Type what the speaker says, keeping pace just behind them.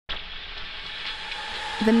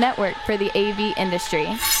the network for the AV industry.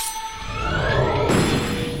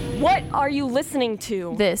 What are you listening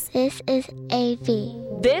to? This is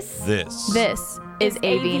AV. This is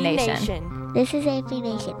AV Nation. This is AV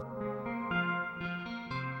Nation.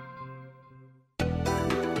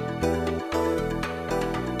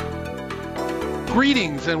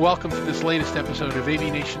 Greetings and welcome to this latest episode of AV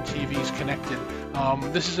Nation TV's Connected.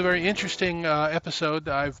 This is a very interesting episode.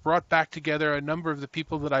 I've brought back together a number of the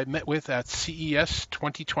people that I met with at CES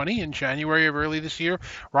 2020 in January of early this year,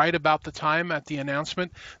 right about the time at the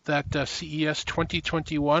announcement that CES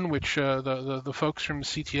 2021, which the folks from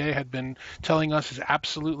CTA had been telling us is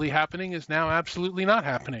absolutely happening, is now absolutely not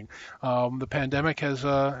happening. The pandemic has,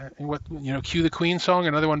 cue the Queen song,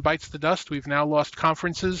 another one bites the dust. We've now lost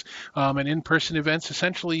conferences and in-person events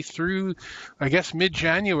essentially through, I guess,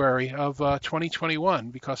 mid-January of 2021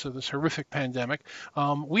 because of this horrific pandemic.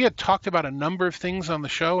 We had talked about a number of things on the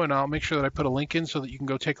show, and I'll make sure that I put a link in so that you can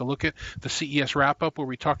go take a look at the CES wrap-up where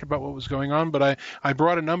we talked about what was going on. But I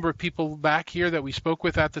brought a number of people back here that we spoke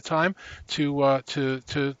with at the time to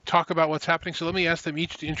talk about what's happening. So let me ask them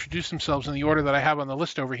each to introduce themselves in the order that I have on the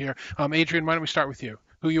list over here. Adrian, why don't we start with you?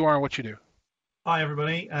 Who you are and what you do. Hi,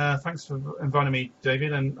 everybody. Thanks for inviting me,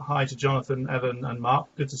 David, and hi to Jonathan, Evan, and Mark.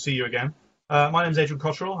 Good to see you again. My name is Adrian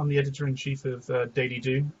Cotterill. I'm the editor-in-chief of Daily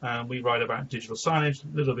Do. We write about digital signage,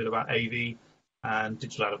 a little bit about AV, and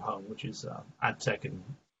digital out-of-home, which is ad tech and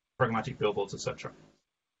programmatic billboards, etc.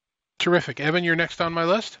 Terrific. Evan, you're next on my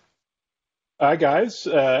list. Hi, guys.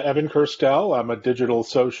 Evan Kirstel. I'm a digital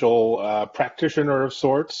social practitioner of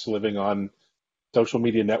sorts, living on social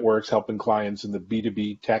media networks, helping clients in the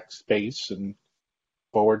B2B tech space, and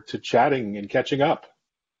forward to chatting and catching up.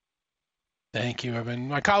 Thank you, Evan.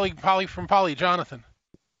 My colleague from Poly, Jonathan.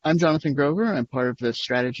 I'm Jonathan Grover. I'm part of the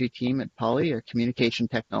strategy team at Poly, a communication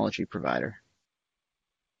technology provider.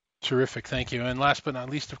 Terrific. Thank you. And last but not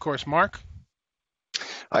least, of course, Mark.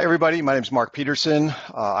 Hi, everybody. My name is Mark Peterson.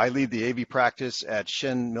 I lead the AV practice at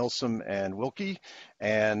Shen, Milsom, and Wilkie,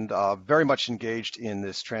 and very much engaged in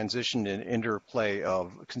this transition and interplay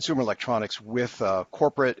of consumer electronics with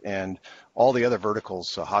corporate and all the other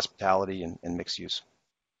verticals, hospitality and mixed use.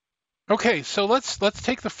 Okay, so let's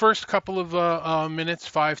take the first couple of minutes,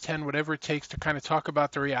 5, 10, whatever it takes to kind of talk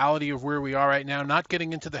about the reality of where we are right now, not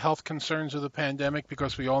getting into the health concerns of the pandemic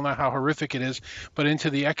because we all know how horrific it is, but into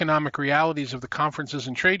the economic realities of the conferences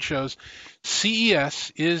and trade shows.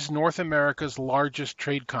 CES is North America's largest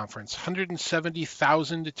trade conference,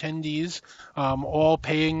 170,000 attendees, all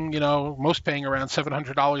paying, most paying around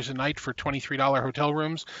 $700 a night for $23 hotel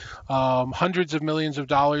rooms, hundreds of millions of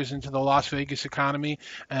dollars into the Las Vegas economy,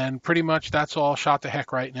 and pretty much that's all shot to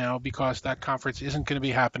heck right now because that conference isn't going to be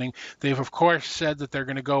happening. They've, of course, said that they're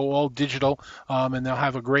going to go all digital and they'll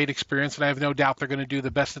have a great experience, and I have no doubt they're going to do the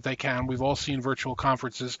best that they can. We've all seen virtual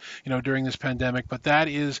conferences, during this pandemic, but that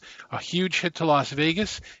is a huge hit to Las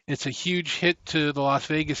Vegas. It's a huge hit to the Las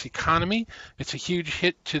Vegas economy. It's a huge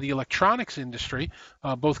hit to the electronics industry,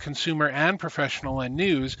 both consumer and professional and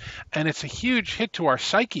news, and it's a huge hit to our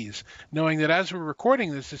psyches, knowing that as we're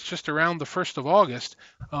recording this, it's just around the 1st of August,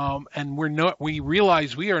 and we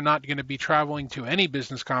realize we are not going to be traveling to any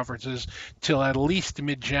business conferences till at least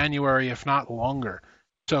mid-January, if not longer.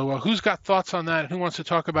 So who's got thoughts on that? Who wants to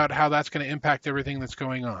talk about how that's going to impact everything that's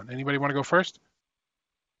going on? Anybody want to go first?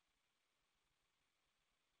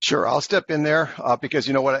 Sure, I'll step in there because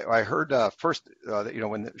what I heard first,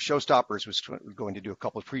 when the Showstoppers was going to do a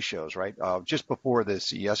couple of pre-shows, right, just before the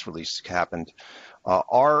CES release happened,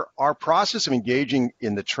 our process of engaging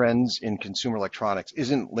in the trends in consumer electronics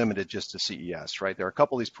isn't limited just to CES, right? There are a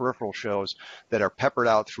couple of these peripheral shows that are peppered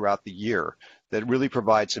out throughout the year that really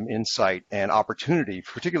provide some insight and opportunity,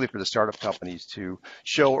 particularly for the startup companies, to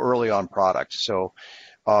show early on products. So,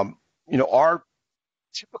 our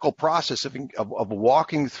typical process of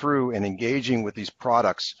walking through and engaging with these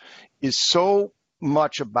products is so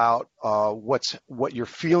much about what you're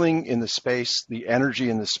feeling in the space, the energy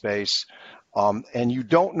in the space, and you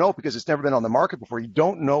don't know because it's never been on the market before. You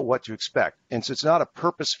don't know what to expect, and so it's not a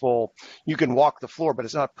purposeful. You can walk the floor, but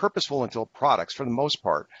it's not purposeful until products for the most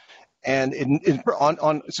part. And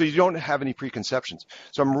so you don't have any preconceptions.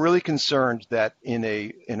 So I'm really concerned that in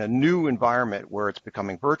a new environment where it's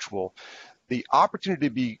becoming virtual, the opportunity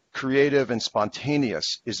to be creative and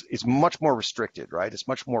spontaneous is much more restricted, right? It's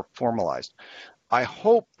much more formalized. I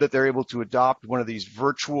hope that they're able to adopt one of these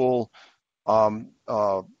virtual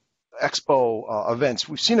expo events,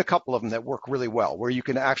 we've seen a couple of them that work really well, where you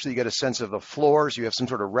can actually get a sense of the floors, you have some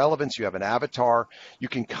sort of relevance, you have an avatar, you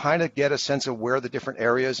can kind of get a sense of where the different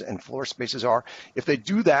areas and floor spaces are. If they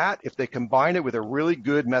do that, if they combine it with a really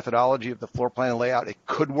good methodology of the floor plan and layout, it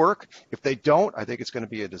could work. If they don't, I think it's going to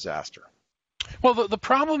be a disaster. Well, the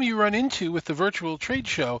problem you run into with the virtual trade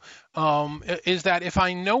show is that if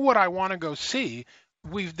I know what I want to go see,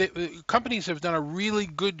 companies have done a really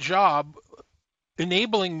good job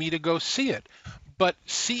enabling me to go see it. But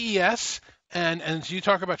CES and as you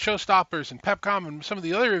talk about Showstoppers and PepCom and some of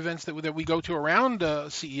the other events that we go to around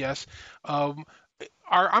CES,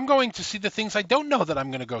 I'm going to see the things I don't know that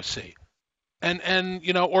I'm going to go see, and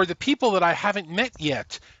or the people that I haven't met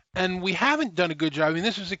yet. And we haven't done a good job. I mean,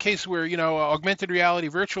 this was a case where, augmented reality,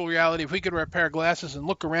 virtual reality, if we could wear a pair of glasses and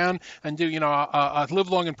look around and do, a live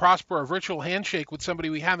long and prosper, a virtual handshake with somebody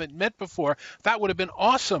we haven't met before, that would have been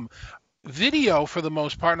awesome. Video, for the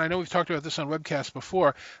most part, and I know we've talked about this on webcasts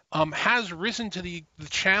before, has risen to the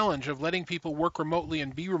challenge of letting people work remotely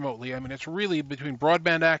and be remotely. I mean, it's really between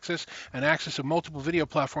broadband access and access to multiple video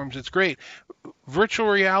platforms. It's great. Virtual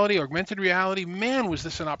reality, augmented reality, man, was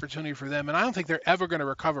this an opportunity for them, and I don't think they're ever going to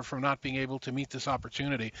recover from not being able to meet this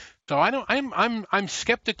opportunity. So I'm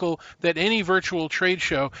skeptical that any virtual trade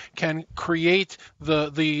show can create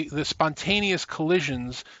the spontaneous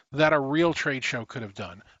collisions that a real trade show could have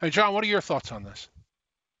done. John, what are your thoughts on this?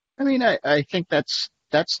 I mean, I think that's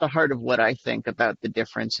the heart of what I think about the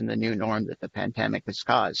difference in the new norm that the pandemic has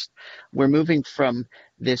caused. We're moving from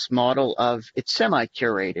this model of it's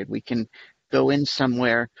semi-curated. We can go in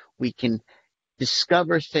somewhere, we can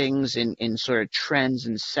discover things in sort of trends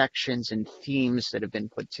and sections and themes that have been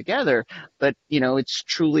put together, but it's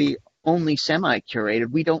truly only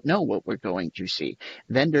semi-curated. We don't know what we're going to see.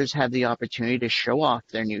 Vendors have the opportunity to show off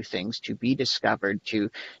their new things, to be discovered, to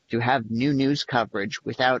have new news coverage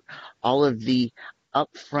without all of the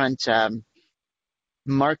upfront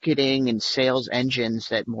marketing and sales engines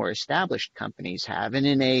that more established companies have. And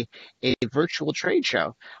in a virtual trade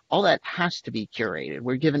show, all that has to be curated.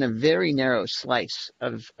 We're given a very narrow slice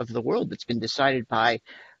of the world that's been decided by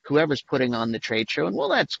whoever's putting on the trade show. And well,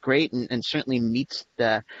 that's great and certainly meets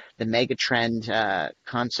the mega trend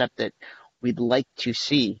concept that we'd like to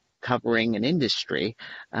see covering an industry.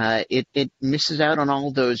 It misses out on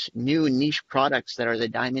all those new niche products that are the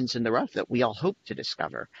diamonds in the rough that we all hope to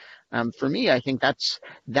discover. For me, I think that's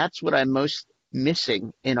what I'm most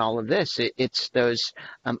missing in all of this. It's those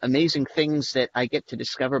amazing things that I get to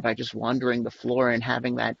discover by just wandering the floor and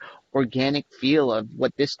having that organic feel of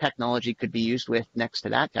what this technology could be used with next to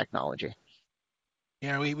that technology.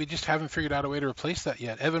 Yeah, we just haven't figured out a way to replace that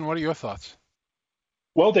yet. Evan, what are your thoughts?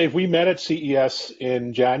 Well, Dave, we met at CES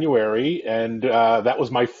in January, and that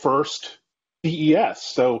was my first CES.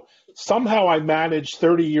 So somehow I managed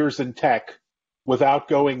 30 years in tech without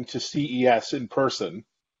going to CES in person.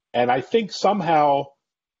 And I think somehow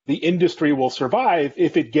the industry will survive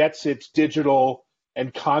if it gets its digital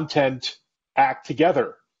and content act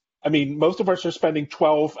together. I mean, most of us are spending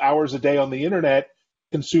 12 hours a day on the internet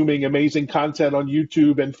consuming amazing content on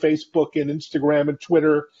YouTube and Facebook and Instagram and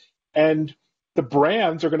Twitter. And the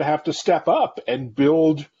brands are going to have to step up and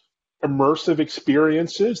build immersive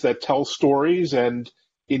experiences that tell stories and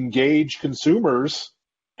engage consumers.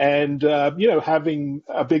 And, having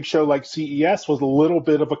a big show like CES was a little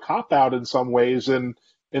bit of a cop-out in some ways in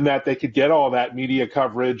that they could get all that media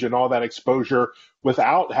coverage and all that exposure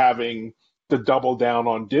without having to double down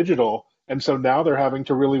on digital. And so now they're having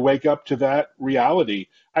to really wake up to that reality.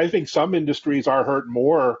 I think some industries are hurt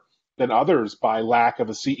more than others by lack of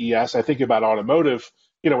a CES. I think about automotive.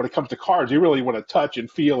 When it comes to cars, you really want to touch and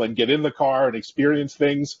feel and get in the car and experience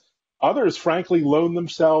things. Others, frankly, loan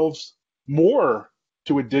themselves more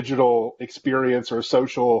to a digital experience or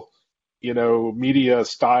social, media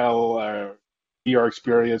style VR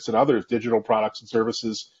experience and others, digital products and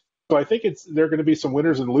services. So I think there are going to be some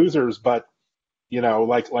winners and losers, but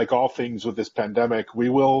like all things with this pandemic, we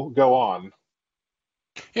will go on.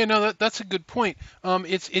 Yeah, no, that's a good point.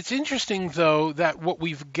 It's interesting though that what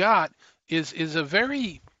we've got is a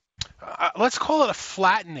very let's call it a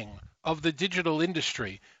flattening of the digital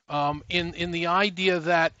industry in the idea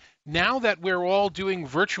that now that we're all doing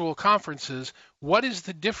virtual conferences, what is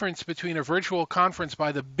the difference between a virtual conference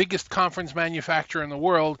by the biggest conference manufacturer in the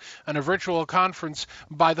world and a virtual conference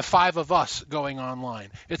by the 5 of us going online?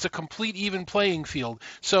 It's a complete even playing field.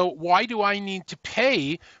 So why do I need to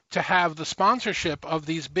pay to have the sponsorship of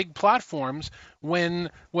these big platforms when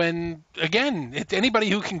again, anybody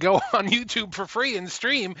who can go on YouTube for free and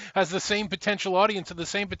stream has the same potential audience and the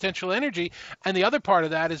same potential energy? And the other part of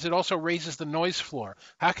that is it also raises the noise floor.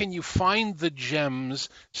 How can you find the gems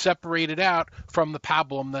separated out from the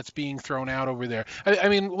pablum that's being thrown out over there? I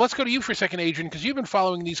mean, let's go to you for a second, Adrian, because you've been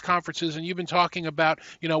following these conferences and you've been talking about,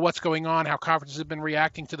 what's going on, how conferences have been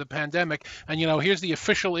reacting to the pandemic. And, here's the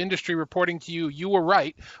official industry reporting to you. You were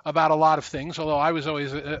right about a lot of things, although I was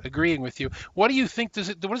always agreeing with you. What do you think?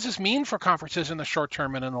 What does this mean for conferences in the short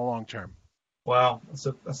term and in the long term? Wow,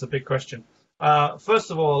 that's a big question. First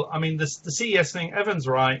of all, I mean, the CES thing, Evan's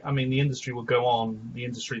right. I mean, the industry will go on,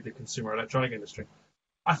 the consumer electronic industry.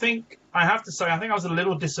 I have to say, I think I was a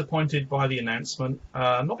little disappointed by the announcement,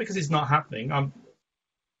 not because it's not happening.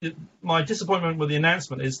 My disappointment with the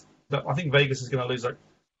announcement is that I think Vegas is going to lose like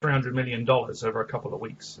 $300 million over a couple of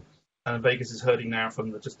weeks. And Vegas is hurting now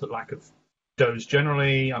from just the lack of doors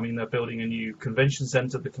generally. I mean, they're building a new convention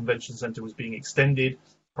center. The convention center was being extended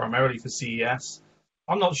primarily for CES.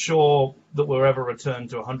 I'm not sure that we'll ever return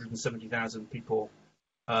to 170,000 people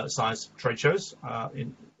size trade shows,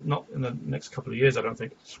 not in the next couple of years, I don't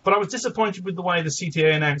think. But I was disappointed with the way the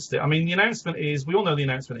CTA announced it. I mean, the announcement is, we all know the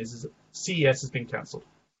announcement is that CES has been cancelled.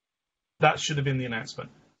 That should have been the announcement.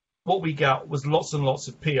 What we got was lots and lots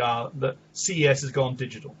of PR that CES has gone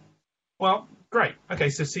digital. Well, great.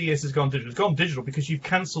 Okay, so CES has gone digital. It's gone digital because you've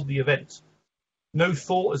cancelled the event. No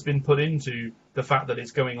thought has been put into the fact that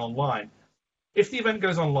it's going online. If the event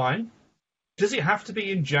goes online, does it have to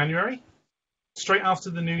be in January, straight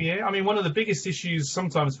after the new year? I mean, one of the biggest issues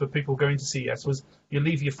sometimes for people going to CES was you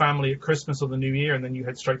leave your family at Christmas or the new year and then you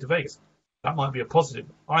head straight to Vegas. That might be a positive.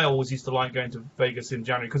 I always used to like going to Vegas in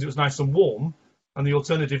January because it was nice and warm, and the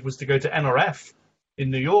alternative was to go to NRF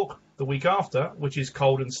in New York the week after, which is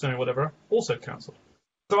cold and snowy, whatever, also cancelled.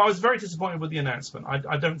 So I was very disappointed with the announcement.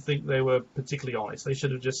 I don't think they were particularly honest. They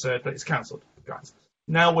should have just said, it's cancelled, guys.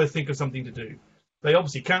 Now we'll think of something to do. They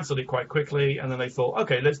obviously cancelled it quite quickly, and then they thought,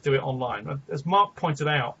 okay, let's do it online. As Mark pointed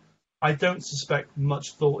out, I don't suspect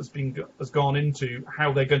much thought has gone into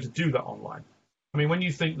how they're going to do that online. I mean, when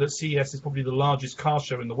you think that CES is probably the largest car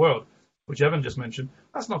show in the world, which Evan just mentioned,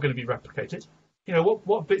 that's not going to be replicated.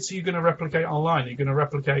 What bits are you going to replicate online? Are you going to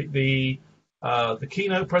replicate the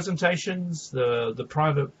keynote presentations, the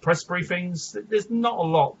private press briefings? There's not a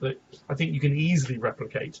lot that I think you can easily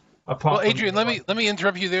replicate. Well, Adrian, let me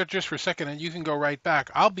interrupt you there just for a second, and you can go right back.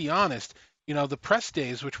 I'll be honest. The press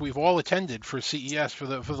days, which we've all attended for CES for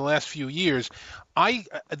the last few years,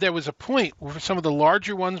 there was a point where some of the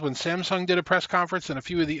larger ones, when Samsung did a press conference and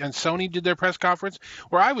and Sony did their press conference,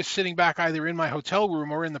 where I was sitting back either in my hotel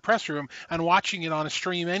room or in the press room and watching it on a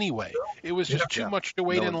stream anyway. It was just too much to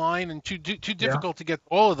wait in line and too difficult to get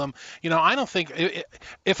all of them. I don't think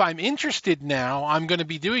if I'm interested now, I'm going to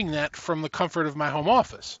be doing that from the comfort of my home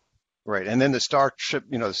office. Right, and then the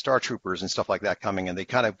the Star Troopers and stuff like that coming in, they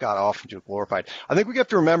kind of got off into glorified. I think we have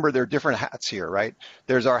to remember there are different hats here, right?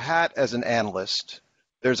 There's our hat as an analyst.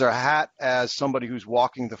 There's our hat as somebody who's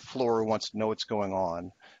walking the floor who wants to know what's going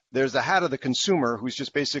on. There's the hat of the consumer who's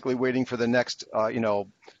just basically waiting for the next,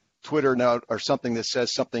 Twitter note or something that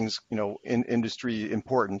says something's, in industry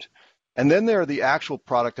important. And then there are the actual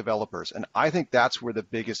product developers, and I think that's where the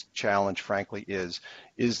biggest challenge, frankly, is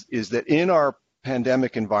that in our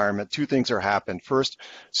pandemic environment, two things are happened. First,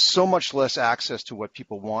 so much less access to what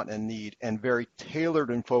people want and need, and very tailored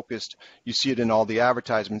and focused. You see it in all the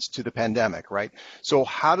advertisements to the pandemic, right? So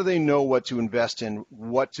how do they know what to invest in,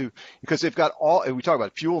 because they've got we talk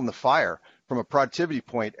about fuel in the fire. From a productivity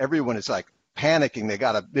point, everyone is like panicking. They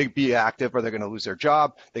got to be active or they're going to lose their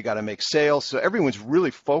job. They got to make sales. So everyone's really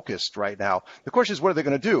focused right now. The question is, what are they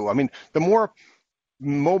going to do? I mean, the more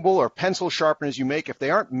mobile or pencil sharpeners you make, if they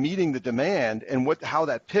aren't meeting the demand, and how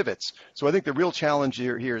that pivots. So I think the real challenge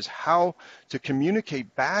here is how to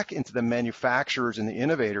communicate back into the manufacturers and the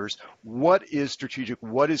innovators what is strategic,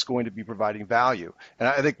 what is going to be providing value. And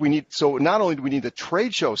I think so not only do we need the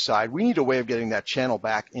trade show side, we need a way of getting that channel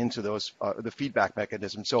back into those the feedback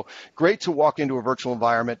mechanism. So great to walk into a virtual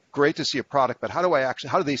environment, great to see a product, but how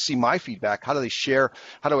do they see my feedback? How do they share?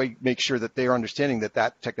 How do I make sure that they are understanding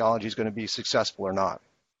that technology is going to be successful or not?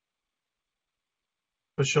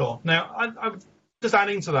 For sure. Now, I'm just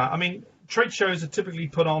adding to that. I mean, trade shows are typically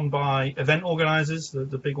put on by event organizers,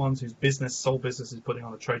 the big ones whose sole business is putting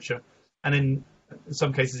on a trade show, and in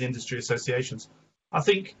some cases, industry associations. I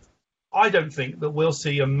think I don't think that we'll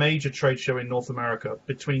see a major trade show in North America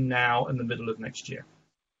between now and the middle of next year.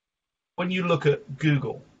 When you look at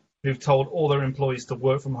Google, who've told all their employees to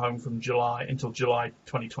work from home from July until July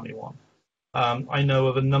 2021, I know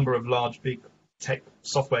of a number of large, big tech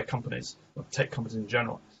software companies, or tech companies in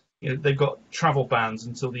general. They've got travel bans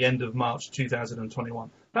until the end of March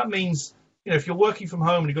 2021. That means, if you're working from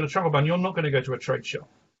home and you've got a travel ban, you're not going to go to a trade show.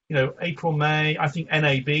 April, May, I think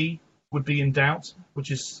NAB would be in doubt,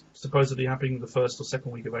 which is supposedly happening the first or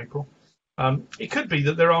second week of April. It could be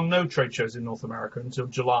that there are no trade shows in North America until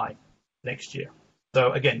July next year.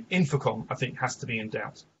 So again, Infocom, I think, has to be in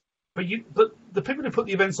doubt. But the people who put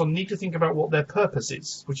the events on need to think about what their purpose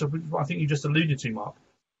is, which I think you just alluded to, Mark.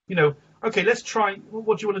 Okay, let's try.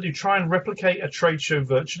 What do you want to do? Try and replicate a trade show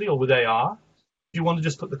virtually or with AR? Do you want to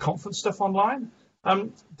just put the conference stuff online?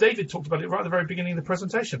 David talked about it right at the very beginning of the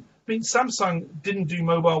presentation. I mean, Samsung didn't do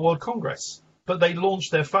Mobile World Congress, but they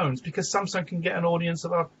launched their phones because Samsung can get an audience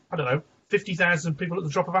of, 50,000 people at the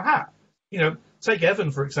drop of a hat. Take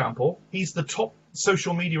Evan, for example. He's the top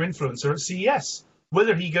social media influencer at CES.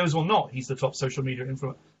 Whether he goes or not, he's the top social media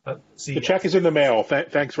influencer at CES. The check is in the mail.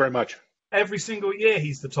 Thanks very much. Every single year,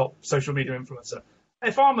 he's the top social media influencer.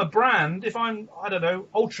 If I'm a brand, if I'm,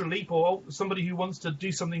 Ultraleap or somebody who wants to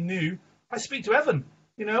do something new, I speak to Evan,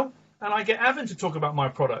 and I get Evan to talk about my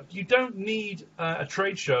product. You don't need a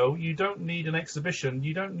trade show. You don't need an exhibition.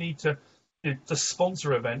 You don't need to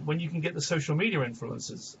sponsor an event when you can get the social media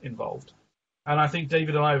influencers involved. And I think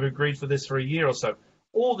David and I have agreed for this for a year or so.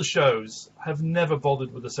 All the shows have never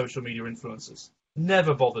bothered with the social media influencers.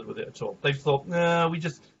 Never bothered with it at all. They've thought, no, we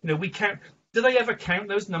just, we count. Do they ever count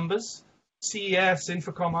those numbers? CES,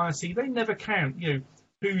 Infocom, IRC, they never count,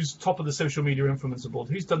 who's top of the social media influencer board,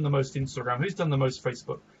 who's done the most Instagram, who's done the most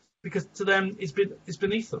Facebook, because to them it's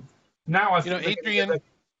beneath them. Now I think Adrian,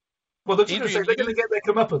 they're going to get their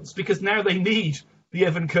comeuppance because now they need the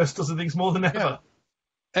Evan Kirstels and things more than ever. Yeah.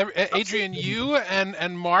 Adrian, you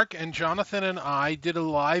and Mark and Jonathan and I did a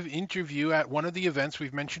live interview at one of the events.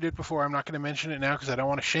 We've mentioned it before. I'm not going to mention it now because I don't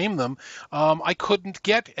want to shame them. I couldn't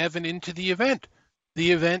get Evan into the event.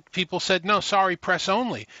 The event, people said, no, sorry, press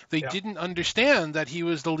only. They didn't understand that he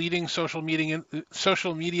was the leading social media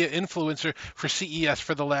influencer for CES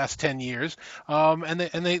for the last 10 years, and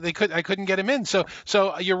I couldn't get him in. So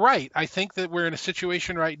you're right. I think that we're in a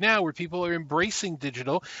situation right now where people are embracing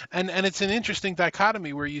digital, and it's an interesting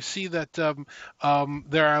dichotomy where you see that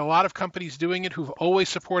there are a lot of companies doing it who've always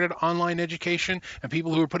supported online education, and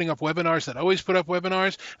people who are putting up webinars that always put up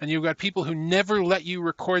webinars, and you've got people who never let you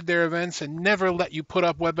record their events and never let you put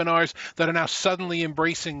up webinars that are now suddenly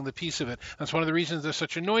embracing the piece of it. That's one of the reasons there's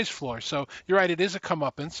such a noise floor. So you're right, it is a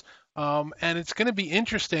comeuppance. And it's going to be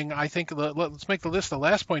interesting, I think. Let's make the list the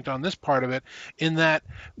last point on this part of it, in that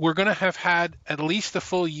we're going to have had at least a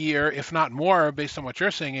full year, if not more, based on what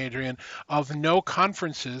you're saying, Adrian, of no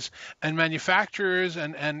conferences, and manufacturers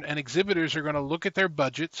and exhibitors are going to look at their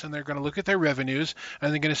budgets and they're going to look at their revenues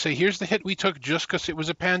and they're going to say, here's the hit we took just because it was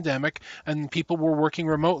a pandemic and people were working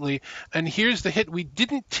remotely, and here's the hit we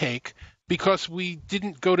didn't take because we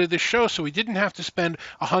didn't go to this show, so we didn't have to spend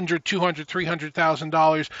 $100,000, $200,000,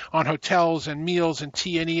 $300,000 on hotels and meals and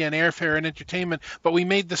T&E and airfare and entertainment, but we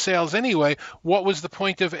made the sales anyway. What was the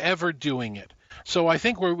point of ever doing it? So I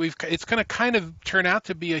think it's going to kind of turn out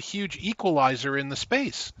to be a huge equalizer in the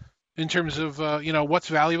space in terms of what's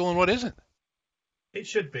valuable and what isn't. It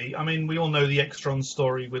should be. I mean, we all know the Extron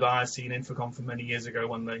story with IRC and Infocom from many years ago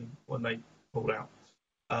when they pulled out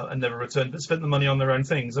and never returned, but spent the money on their own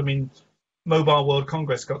things. I mean, Mobile World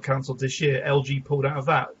Congress got cancelled this year. LG pulled out of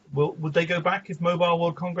that. Would they go back if Mobile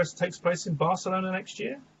World Congress takes place in Barcelona next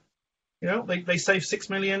year? They saved 6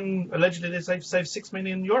 million. Allegedly, they saved 6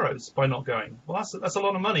 million euros by not going. Well, that's a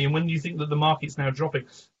lot of money. And when you think that the market's now dropping,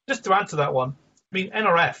 just to add to that one, I mean,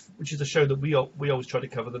 NRF, which is a show that we always try to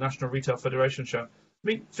cover, the National Retail Federation show. I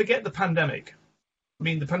mean, forget the pandemic. I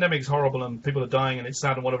mean, the pandemic is horrible and people are dying and it's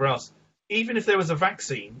sad and whatever else. Even if there was a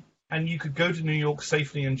vaccine and you could go to New York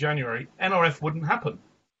safely in January, NRF wouldn't happen.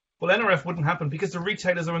 Well, NRF wouldn't happen because the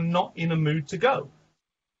retailers are not in a mood to go.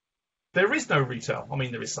 There is no retail. I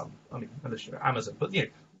mean, there is some. I mean, unless you're Amazon. But,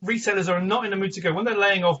 retailers are not in a mood to go. When they're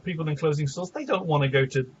laying off people and closing stores, they don't want to go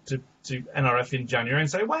to NRF in January and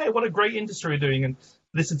say, wow, what a great industry we're doing, and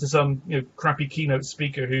listen to some crappy keynote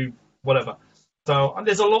speaker who, whatever. So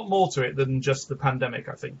there's a lot more to it than just the pandemic,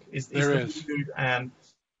 I think. There is. And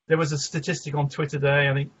there was a statistic on Twitter today.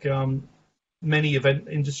 I think many event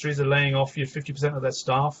industries are laying off 50% of their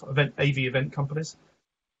staff, AV event companies.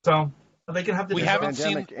 So And they can have the We desire. haven't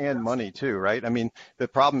seen Pandemic and money too, right? I mean, the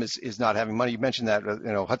problem is not having money. You mentioned that,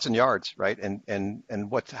 Hudson Yards, right? And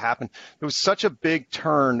what's happened. There was such a big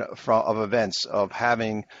turn of events of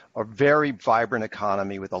having a very vibrant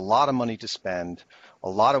economy with a lot of money to spend, a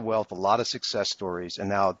lot of wealth, a lot of success stories, and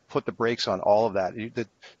now put the brakes on all of that. The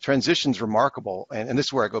transition's remarkable. And this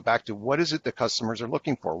is where I go back to what is it the customers are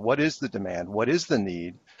looking for? What is the demand? What is the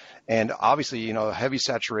need? And obviously, heavy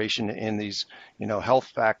saturation in these,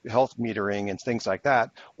 health metering and things like that,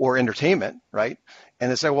 or entertainment, right? And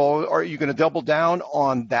they say, well, are you going to double down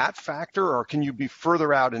on that factor, or can you be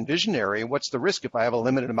further out and visionary? And what's the risk if I have a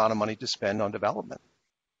limited amount of money to spend on development?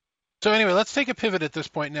 So anyway, let's take a pivot at this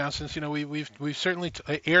point now, since we've certainly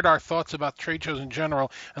aired our thoughts about trade shows in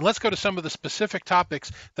general, and let's go to some of the specific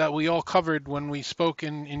topics that we all covered when we spoke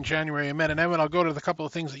in January and met. And Evan, I'll go to the couple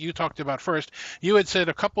of things that you talked about first. You had said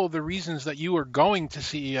a couple of the reasons that you were going to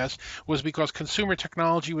CES was because consumer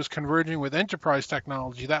technology was converging with enterprise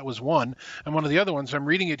technology. That was one. And one of the other ones, I'm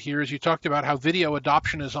reading it here, is you talked about how video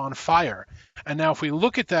adoption is on fire. And now if we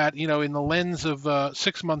look at that, in the lens of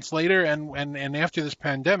 6 months later and after this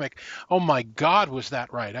pandemic, oh my God, was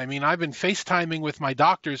that right? I mean, I've been FaceTiming with my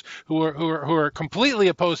doctors who are completely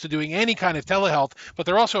opposed to doing any kind of telehealth, but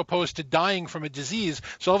they're also opposed to dying from a disease.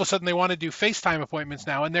 So all of a sudden they want to do FaceTime appointments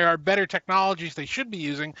now, and there are better technologies they should be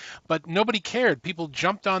using, but nobody cared. People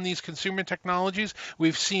jumped on these consumer technologies.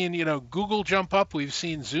 We've seen, Google jump up. We've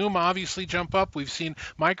seen Zoom obviously jump up. We've seen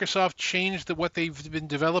Microsoft change what they've been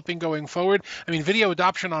developing going forward. I mean, video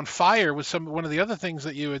adoption on fire was one of the other things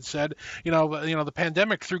that you had said. The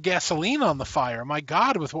pandemic threw gasoline on the fire. My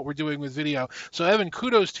God, with what we're doing with video. So Evan,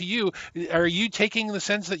 kudos to you. Are you taking the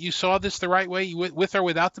sense that you saw this the right way, with or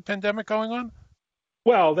without the pandemic going on?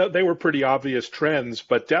 Well, they were pretty obvious trends,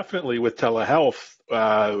 but definitely with telehealth,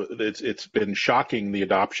 it's been shocking, the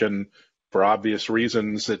adoption, for obvious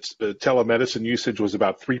reasons. Telemedicine usage was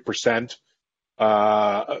about 3%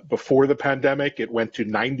 before the pandemic. It went to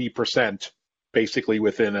 90% basically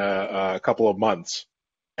within a couple of months,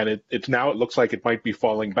 and it's now, it looks like it might be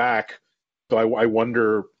falling back. So I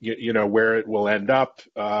wonder, where it will end up.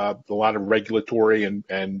 A lot of regulatory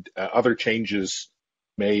and other changes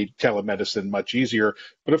made telemedicine much easier.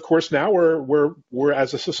 But of course, now we're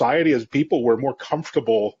as a society, as people, we're more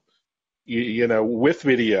comfortable, with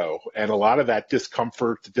video, and a lot of that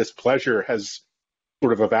discomfort, displeasure has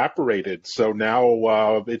sort of evaporated. So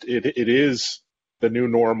now it is the new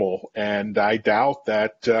normal, and I doubt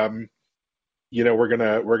that we're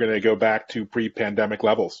gonna go back to pre-pandemic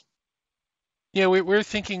levels. Yeah, we're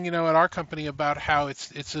thinking, at our company about how it's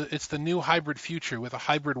the new hybrid future with a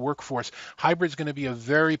hybrid workforce. Hybrid is going to be a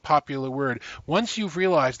very popular word. Once you've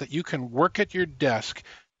realized that you can work at your desk,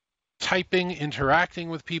 typing, interacting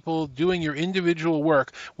with people, doing your individual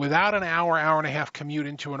work without an hour and a half commute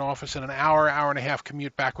into an office and an hour and a half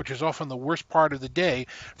commute back, which is often the worst part of the day,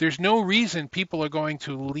 there's no reason people are going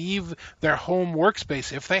to leave their home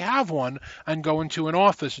workspace, if they have one, and go into an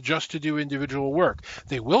office just to do individual work.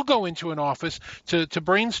 They will go into an office to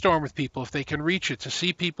brainstorm with people if they can reach it, to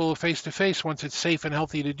see people face to face once it's safe and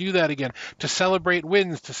healthy to do that again, to celebrate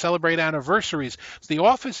wins, to celebrate anniversaries. So the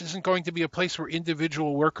office isn't going to be a place where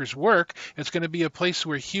individual workers work. It's going to be a place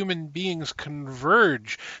where human beings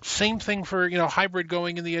converge. Same thing for, hybrid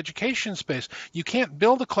going in the education space. You can't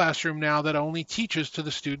build a classroom now that only teaches to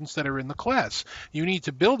the students that are in the class. You need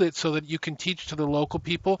to build it so that you can teach to the local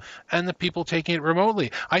people and the people taking it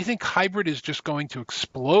remotely. I think hybrid is just going to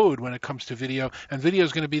explode when it comes to video, and video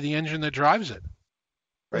is going to be the engine that drives it.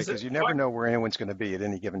 Right, because you never know where anyone's going to be at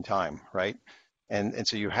any given time, right? And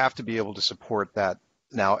so you have to be able to support that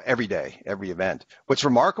now every day, every event. What's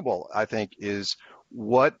remarkable, I think, is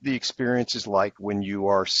what the experience is like when you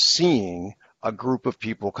are seeing a group of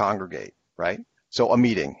people congregate, right? So a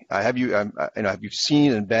meeting. Have you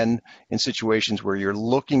seen and been in situations where you're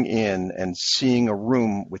looking in and seeing a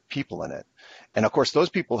room with people in it? And of course, those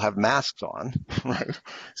people have masks on, right?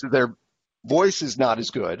 So their voice is not as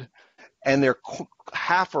good, and their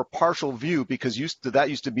half or partial view, because that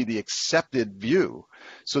used to be the accepted view.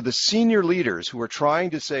 So the senior leaders who are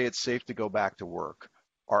trying to say it's safe to go back to work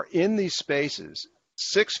are in these spaces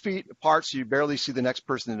 6 feet apart, so you barely see the next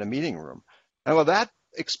person in a meeting room. And well, that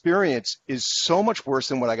experience is so much worse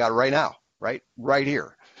than what I got right now, right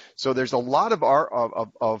here. So there's a lot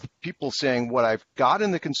of people saying what I've got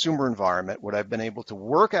in the consumer environment, what I've been able to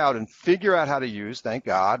work out and figure out how to use, thank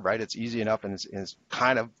God, right? It's easy enough and it's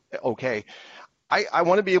kind of okay. I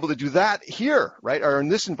want to be able to do that here, right, or in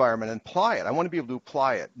this environment and apply it. I want to be able to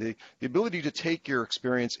apply it. The ability to take your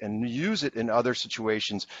experience and use it in other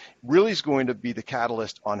situations really is going to be the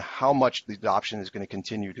catalyst on how much the adoption is going to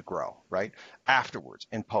continue to grow, right, afterwards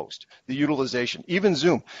and post. The utilization, even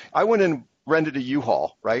Zoom. I went and rented a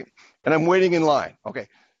U-Haul, right, and I'm waiting in line. Okay,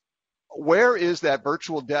 where is that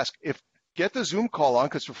virtual desk? Get the Zoom call on,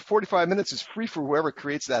 because for 45 minutes it's free for whoever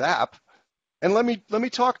creates that app. And let me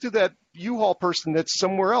talk to that U-Haul person that's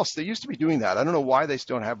somewhere else. They used to be doing that. I don't know why they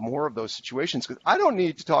still don't have more of those situations, because I don't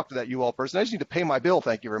need to talk to that U-Haul person. I just need to pay my bill,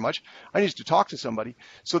 thank you very much. I need to talk to somebody.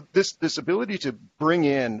 So this ability to bring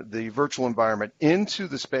in the virtual environment into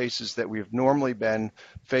the spaces that we've normally been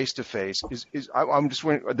face-to-face I'm just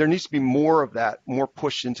wondering, there needs to be more of that, more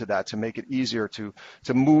push into that to make it easier to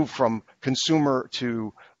move from consumer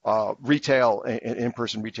to retail,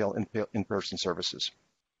 in-person retail, in-person services.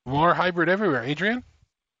 More hybrid everywhere. Adrian?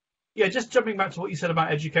 Yeah, just jumping back to what you said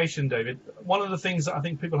about education, David, one of the things that I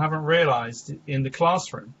think people haven't realized in the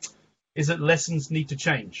classroom is that lessons need to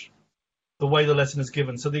change the way the lesson is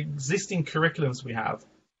given. So the existing curriculums we have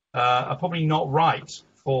are probably not right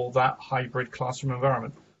for that hybrid classroom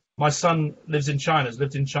environment. My son lives in China, has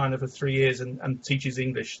lived in China for 3 years and teaches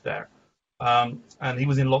English there. And he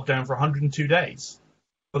was in lockdown for 102 days.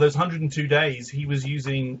 For those 102 days, he was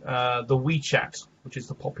using the WeChat, which is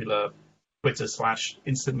the popular Twitter /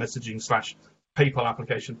 instant messaging / PayPal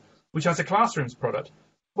application, which has a classrooms product.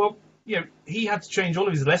 Well, he had to change all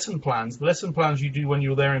of his lesson plans. The lesson plans you do when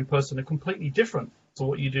you're there in person are completely different to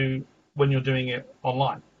what you do when you're doing it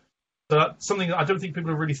online. So that's something that I don't think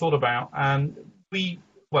people have really thought about. And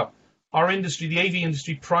our industry, the AV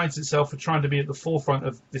industry, prides itself for trying to be at the forefront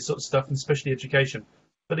of this sort of stuff, and especially education.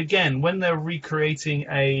 But again, when they're recreating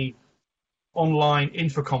a online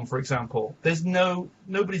infocom, for example,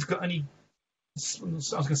 nobody's got any, I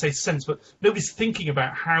was going to say sense, but nobody's thinking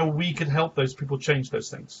about how we could help those people change those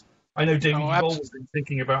things. I know, David, you've always been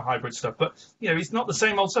thinking about hybrid stuff, but it's not the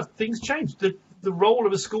same old stuff. Things change. The role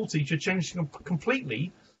of a school teacher changes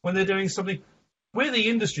completely when they're doing something. We're the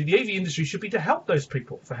industry. The AV industry should be to help those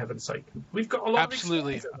people, for heaven's sake. We've got a lot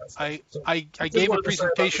Absolutely. of experience in that stuff. I gave a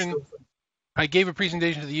presentation. I gave a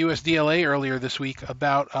presentation to the USDLA earlier this week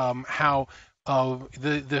about how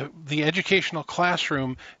the educational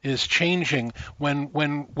classroom is changing when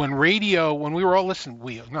radio, when we were all listening,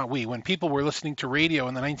 when people were listening to radio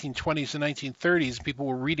in the 1920s and 1930s, people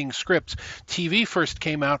were reading scripts. TV first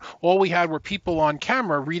came out, all we had were people on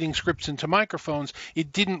camera reading scripts into microphones.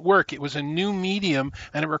 It didn't work. It was a new medium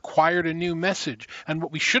and it required a new message. And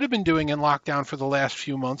what we should have been doing in lockdown for the last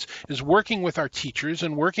few months is working with our teachers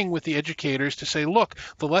and working with the educators to say, look,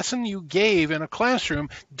 the lesson you gave in a classroom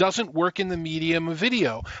doesn't work in the medium of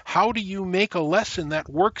video. How do you make a lesson that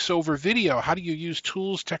works over video? How do you use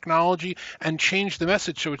tools, technology, and change the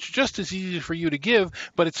message so it's just as easy for you to give,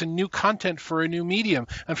 but it's a new content for a new medium?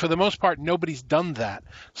 And for the most part, nobody's done that.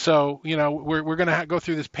 So, we're going to go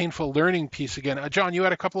through this painful learning piece again. John, you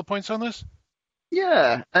had a couple of points on this?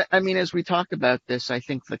 Yeah, I mean, as we talk about this, I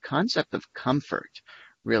think the concept of comfort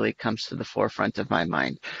really comes to the forefront of my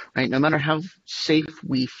mind, right? No matter how safe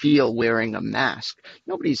we feel wearing a mask,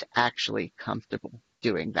 nobody's actually comfortable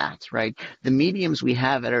doing that, right? The mediums we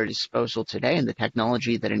have at our disposal today and the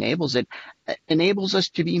technology that enables it enables us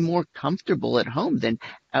to be more comfortable at home than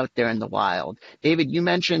out there in the wild. David, you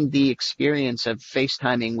mentioned the experience of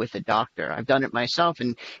FaceTiming with a doctor. I've done it myself,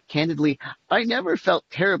 and candidly, I never felt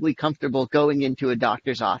terribly comfortable going into a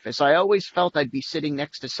doctor's office. I always felt I'd be sitting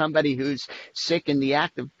next to somebody who's sick, and the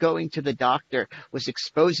act of going to the doctor was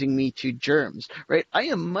exposing me to germs, right? I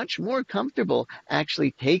am much more comfortable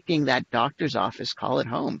actually taking that doctor's office call at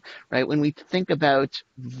home, right? When we think about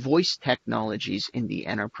voice technologies in the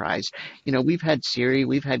enterprise, we've had Siri,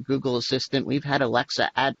 we've had Google Assistant, we've had Alexa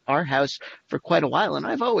at our house for quite a while, and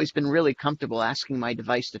I've always been really comfortable asking my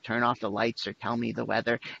device to turn off the lights or tell me the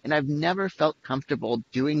weather, and I've never felt comfortable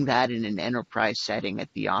doing that in an enterprise setting at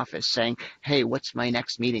the office, saying, hey, what's my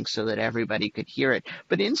next meeting, so that everybody could hear it.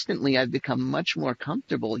 But instantly, I've become much more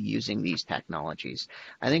comfortable using these technologies.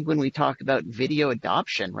 I think when we talk about video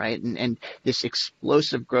adoption, right, and this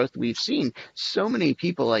explosive growth we've seen, so many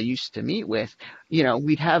people I used to meet with,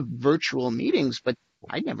 we'd have virtual meetings, but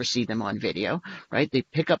I'd never see them on video, right? They'd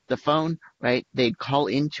pick up the phone, right? They'd call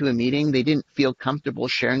into a meeting. They didn't feel comfortable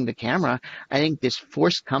sharing the camera. I think this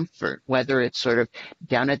forced comfort, whether it's sort of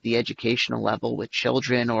down at the educational level with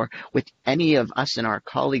children or with any of us and our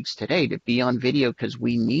colleagues today, to be on video because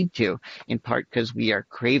we need to, in part because we are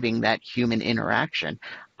craving that human interaction.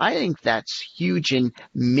 I think that's huge in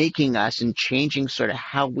making us and changing sort of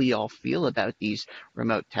how we all feel about these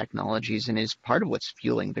remote technologies, and is part of what's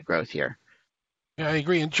fueling the growth here. Yeah, I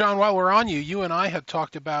agree. And John, while we're on you and I had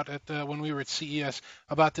talked about when we were at CES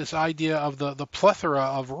about this idea of the plethora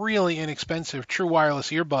of really inexpensive true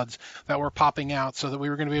wireless earbuds that were popping out, so that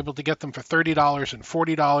we were going to be able to get them for $30 and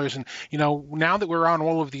 $40. And now that we're on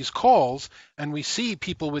all of these calls and we see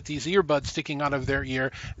people with these earbuds sticking out of their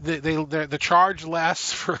ear, the charge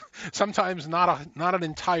lasts for sometimes not an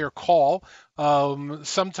entire call.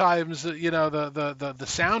 Sometimes the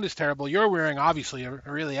sound is terrible. You're wearing obviously a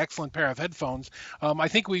really excellent pair of headphones. I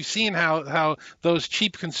think we've seen how those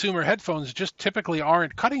cheap consumer headphones just typically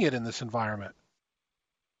aren't cutting it in this environment.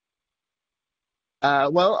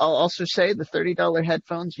 Well, I'll also say the $30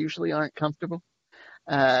 headphones usually aren't comfortable.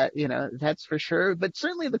 That's for sure. But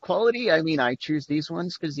certainly the quality, I mean, I choose these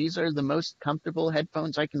ones because these are the most comfortable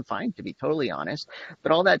headphones I can find, to be totally honest.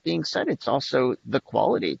 But all that being said, it's also the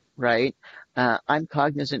quality, right? I'm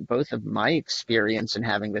cognizant both of my experience in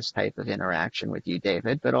having this type of interaction with you,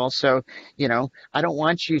 David, but also, I don't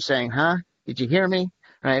want you saying, huh? Did you hear me?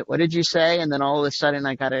 Right? What did you say? And then all of a sudden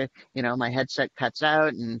I gotta, my headset cuts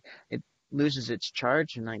out and it loses its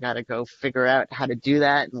charge and I gotta go figure out how to do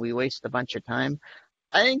that and we waste a bunch of time.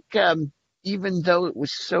 I think even though it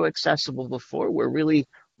was so accessible before, we're really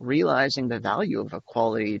realizing the value of a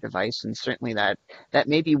quality device, and certainly that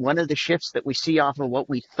may be one of the shifts that we see off of what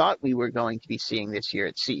we thought we were going to be seeing this year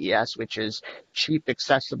at CES, which is cheap,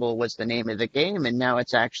 accessible was the name of the game, and now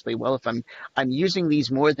it's actually, well, if I'm using these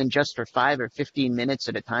more than just for 5 or 15 minutes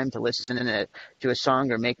at a time to listen to a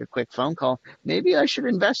song or make a quick phone call, maybe I should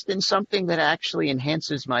invest in something that actually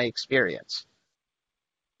enhances my experience.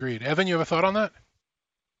 Agreed. Evan, you have a thought on that?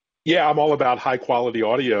 Yeah, I'm all about high quality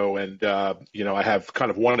audio, and I have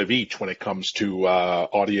kind of one of each when it comes to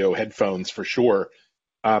audio headphones for sure.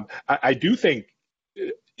 I do think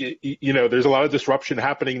there's a lot of disruption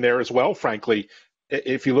happening there as well. Frankly,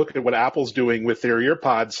 if you look at what Apple's doing with their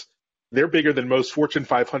EarPods, they're bigger than most Fortune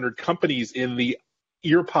 500 companies in the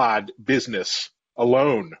EarPod business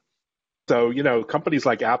alone. So companies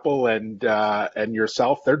like Apple and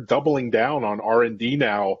yourself, they're doubling down on R&D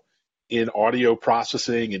now in audio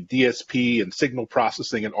processing and DSP and signal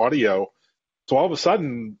processing and audio. So all of a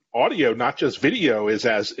sudden, audio, not just video, is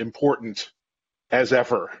as important as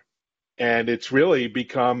ever. And it's really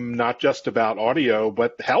become not just about audio,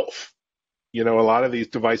 but health. A lot of these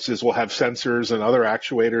devices will have sensors and other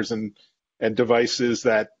actuators and devices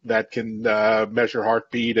that can measure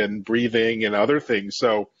heartbeat and breathing and other things.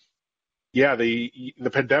 So yeah, the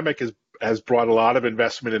pandemic has brought a lot of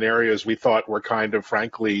investment in areas we thought were kind of,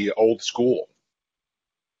 frankly, old school.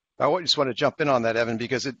 I just want to jump in on that, Evan,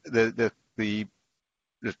 because the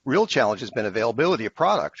real challenge has been availability of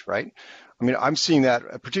product, right? I mean, I'm seeing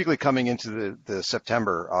that particularly coming into the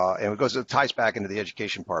September, and it ties back into the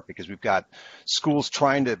education part, because we've got schools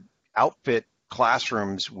trying to outfit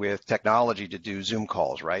classrooms with technology to do Zoom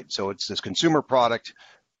calls, right? So it's this consumer product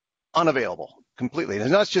unavailable completely.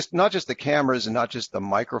 And it's not just the cameras and not just the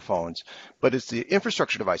microphones, but it's the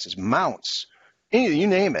infrastructure devices, mounts, you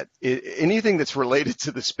name it, anything that's related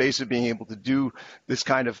to the space of being able to do this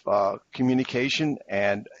kind of communication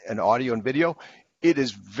and audio and video. It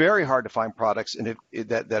is very hard to find products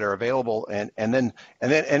that are available and in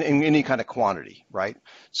any kind of quantity, right?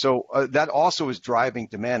 So that also is driving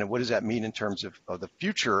demand. And what does that mean in terms of the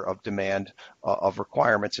future of demand of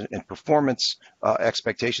requirements and performance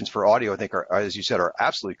expectations for audio? I think are, as you said, are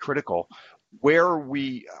absolutely critical. Where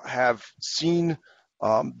we have seen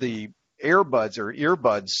the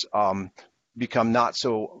earbuds become not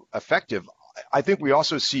so effective, I think we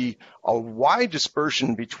also see a wide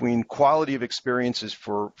dispersion between quality of experiences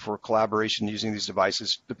for collaboration using these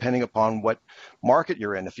devices, depending upon what market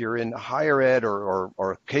you're in. If you're in higher ed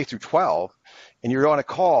or K through 12, and you're on a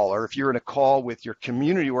call, or if you're in a call with your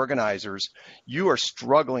community organizers, you are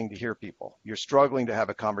struggling to hear people. You're struggling to have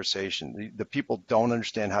a conversation. The people don't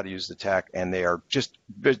understand how to use the tech, and they are just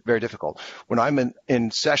very difficult. When I'm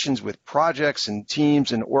in sessions with projects and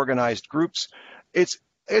teams and organized groups, it's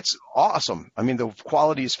awesome. I mean, the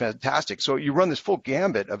quality is fantastic. So you run this full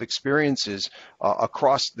gambit of experiences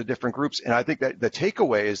across the different groups. And I think that the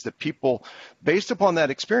takeaway is that people, based upon that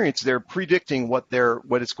experience, they're predicting what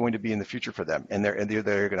it's going to be in the future for them. And they're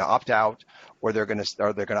going to opt out, or they're going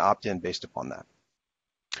to opt in based upon that.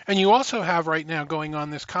 And you also have right now going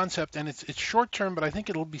on this concept, and it's short term, but I think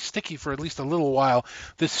it'll be sticky for at least a little while,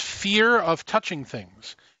 this fear of touching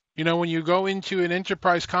things. When you go into an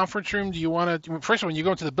enterprise conference room, do you want to? First of all, when you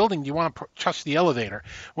go into the building, do you want to touch the elevator?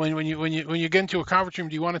 When you get into a conference room,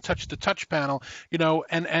 do you want to touch the touch panel?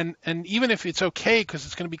 And even if it's okay because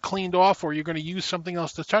it's going to be cleaned off or you're going to use something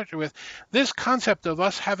else to touch it with, this concept of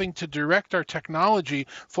us having to direct our technology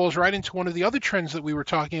falls right into one of the other trends that we were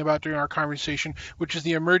talking about during our conversation, which is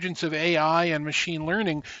the emergence of AI and machine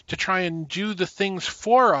learning to try and do the things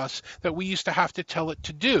for us that we used to have to tell it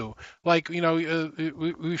to do. Like,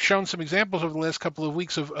 we've shown some examples over the last couple of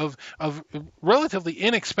weeks of relatively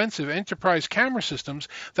inexpensive enterprise camera systems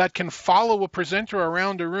that can follow a presenter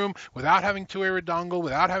around a room without having to wear a dongle,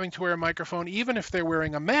 without having to wear a microphone, even if they're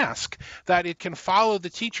wearing a mask, that it can follow the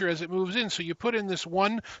teacher as it moves in. So you put in this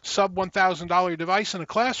one sub $1,000 device in a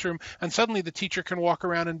classroom, and suddenly the teacher can walk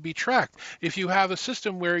around and be tracked. If you have a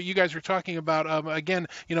system where you guys were talking about, again,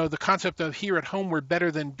 the concept of here at home, we're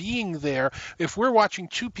better than being there. If we're watching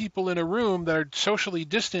two people in a room that are socially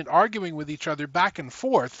distant arguing with each other back and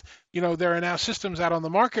forth, there are now systems out on the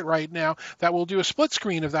market right now that will do a split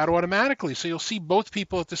screen of that automatically. So you'll see both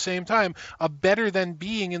people at the same time, a better than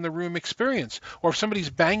being in the room experience. Or if somebody's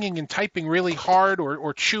banging and typing really hard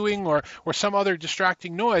or chewing or some other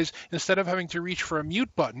distracting noise, instead of having to reach for a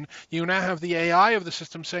mute button, you now have the AI of the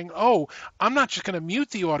system saying, oh, I'm not just going to mute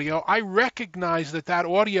the audio. I recognize that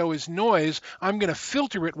audio is noise. I'm going to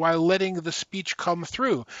filter it while letting the speech come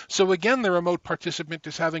through. So again, the remote participant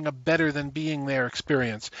is having a better than being there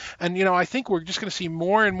experience. And, I think we're just going to see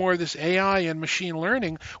more and more of this AI and machine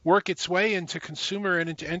learning work its way into consumer and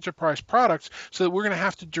into enterprise products so that we're going to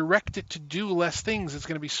have to direct it to do less things. It's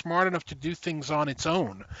going to be smart enough to do things on its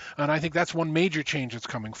own. And I think that's one major change that's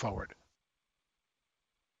coming forward.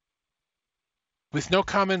 With no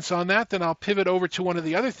comments on that, then I'll pivot over to one of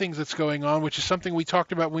the other things that's going on, which is something we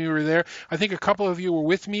talked about when we were there. I think a couple of you were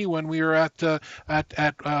with me when we were at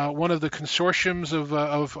one of the consortiums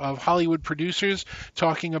of Hollywood producers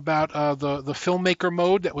talking about the filmmaker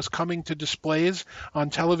mode that was coming to displays on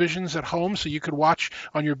televisions at home, so you could watch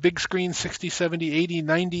on your big screen 60, 70, 80,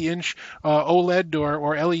 90-inch OLED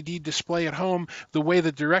or LED display at home the way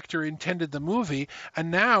the director intended the movie.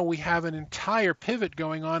 And now we have an entire pivot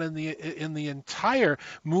going on in the entire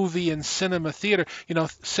movie and cinema theater.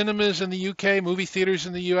 Cinemas in the UK, movie theaters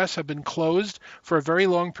in the US have been closed for a very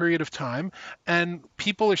long period of time, and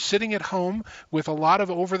people are sitting at home with a lot of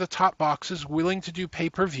over-the-top boxes willing to do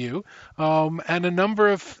pay-per-view, and a number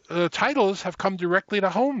of titles have come directly to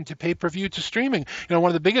home, to pay-per-view, to streaming. One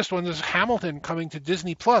of the biggest ones is Hamilton coming to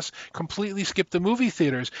Disney Plus, completely skipped the movie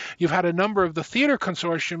theaters. You've had a number of the theater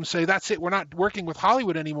consortiums say, that's it, we're not working with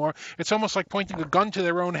Hollywood anymore. It's almost like pointing a gun to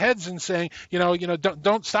their own heads and saying,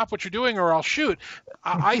 don't stop what you're doing or I'll shoot.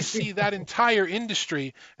 I see that entire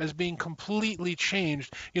industry as being completely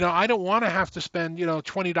changed. I don't want to have to spend,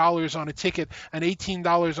 $20 on a ticket and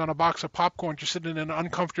 $18 on a box of popcorn to sit in an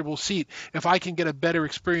uncomfortable seat if I can get a better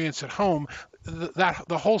experience at home. That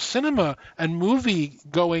the whole cinema and movie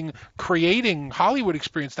going, creating Hollywood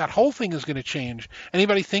experience, that whole thing is going to change.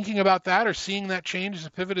 Anybody thinking about that or seeing that change as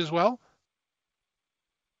a pivot as well?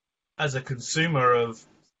 As a consumer of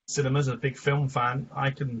cinemas and a big film fan, I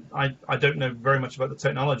don't know very much about the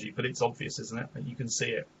technology, but it's obvious, isn't it? You can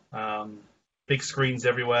see it. Big screens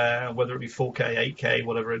everywhere, whether it be 4K, 8K,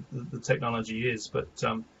 whatever the technology is. But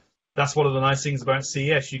that's one of the nice things about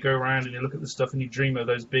CES. You go around and you look at the stuff and you dream of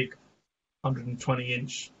those big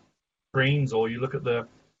 120-inch screens, or you look at the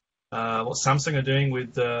what Samsung are doing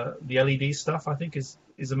with the LED stuff. I think is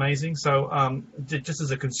amazing. So just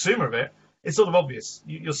as a consumer of it, it's sort of obvious.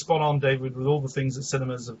 You're spot on, David, with all the things that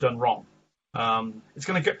cinemas have done wrong. It's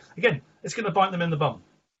going to go again. It's going to bite them in the bum.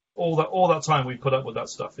 All that time we put up with that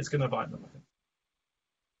stuff, it's going to bite them, I think.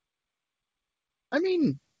 I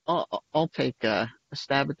mean, I'll take a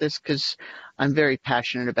stab at this because I'm very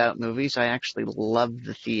passionate about movies. I actually love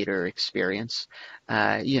the theater experience.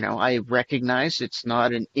 I recognize it's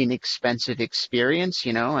not an inexpensive experience.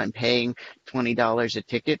 I'm paying $20 a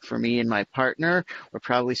ticket for me and my partner. We're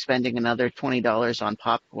probably spending another $20 on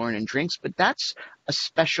popcorn and drinks, but that's a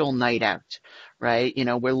special night out, right?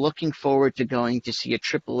 We're looking forward to going to see a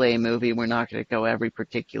AAA movie. We're not going to go every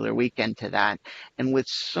particular weekend to that. And with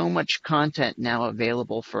so much content now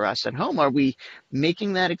available for us at home, are we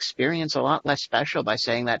making that experience a lot less special by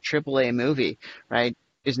saying that AAA movie, right,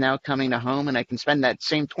 is now coming to home, and I can spend that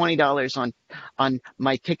same $20 on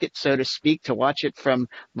my ticket, so to speak, to watch it from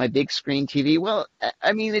my big screen TV? Well,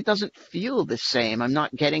 I mean, it doesn't feel the same. I'm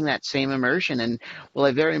not getting that same immersion. And while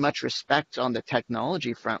I very much respect on the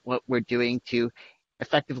technology front what we're doing to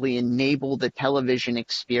effectively enable the television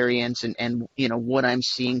experience and what I'm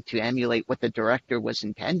seeing to emulate what the director was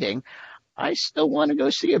intending, I still want to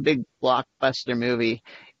go see a big blockbuster movie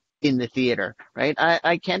in the theater, right?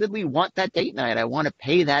 I candidly want that date night. I want to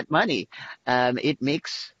pay that money. It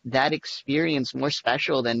makes that experience more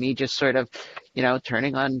special than me just sort of,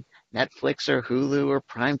 turning on Netflix or Hulu or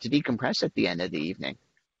Prime to decompress at the end of the evening.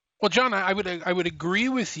 Well, John, I would agree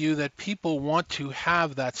with you that people want to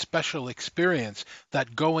have that special experience,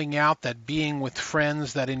 that going out, that being with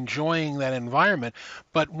friends, that enjoying that environment.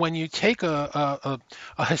 But when you take a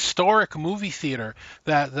historic movie theater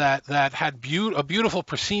that had a beautiful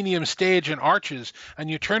proscenium stage and arches, and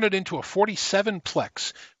you turn it into a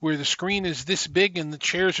 47-plex where the screen is this big and the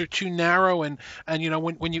chairs are too narrow, and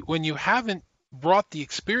when you haven't brought the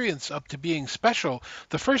experience up to being special,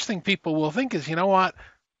 the first thing people will think is, you know what?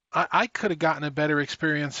 I could have gotten a better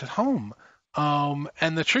experience at home.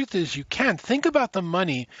 And the truth is you can't. Think about the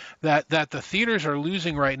money that the theaters are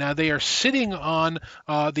losing right now. They are sitting on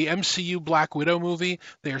the MCU Black Widow movie.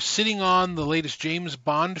 They are sitting on the latest James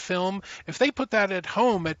Bond film. If they put that at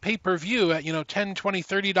home at pay-per-view at, $10, $20,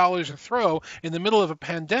 $30 a throw in the middle of a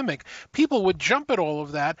pandemic, people would jump at all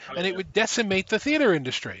of that, and it would decimate the theater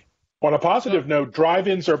industry. On a positive note,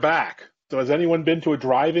 drive-ins are back. So has anyone been to a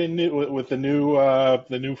drive-in with the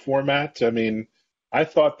new format? I mean, I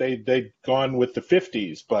thought they'd gone with the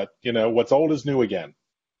 50s, but what's old is new again.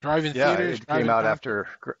 Drive-in yeah, theaters. It came out after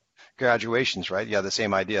graduations, right? Yeah, the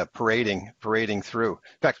same idea, parading through.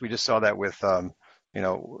 In fact, we just saw that with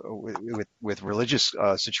with religious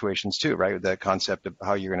situations too, right? That concept of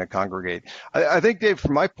how you're going to congregate. I think, Dave,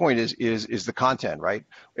 from my point is the content, right?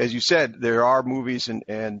 As you said, there are movies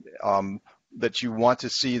and that you want to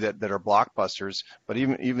see that are blockbusters, but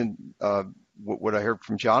even what I heard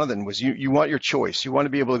from Jonathan was you want your choice. You want to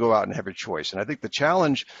be able to go out and have your choice. And I think the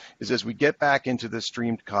challenge is as we get back into the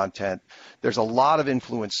streamed content, there's a lot of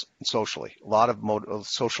influence socially, a lot of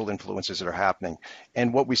social influences that are happening.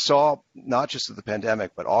 And what we saw, not just with the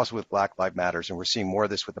pandemic, but also with Black Lives Matters, and we're seeing more of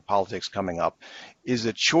this with the politics coming up, is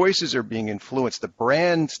that choices are being influenced. The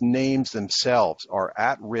brand names themselves are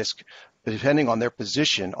at risk depending on their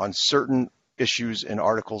position on certain issues and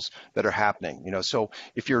articles that are happening. So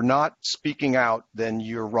if you're not speaking out, then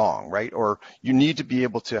you're wrong, right? Or you need to be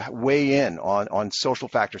able to weigh in on social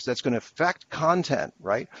factors that's going to affect content,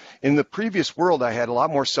 right? In the previous world, I had a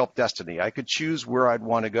lot more self-destiny. I could choose where I'd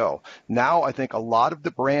want to go. Now I think a lot of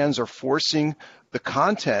the brands are forcing the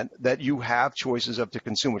content that you have choices of to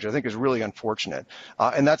consume, which I think is really unfortunate.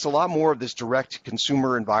 And that's a lot more of this direct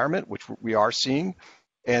consumer environment, which we are seeing.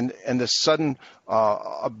 And the sudden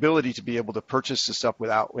ability to be able to purchase this stuff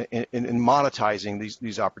without in monetizing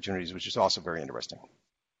these opportunities, which is also very interesting.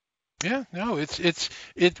 Yeah, no,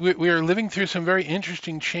 we are living through some very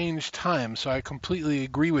interesting changed times, so I completely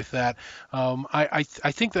agree with that. I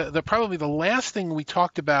think that probably the last thing we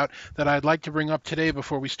talked about that I'd like to bring up today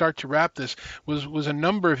before we start to wrap this was a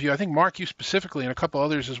number of you, I think Mark, you specifically, and a couple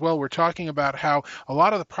others as well, were talking about how a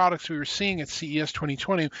lot of the products we were seeing at CES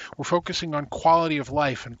 2020 were focusing on quality of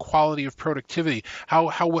life and quality of productivity. How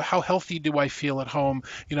healthy do I feel at home?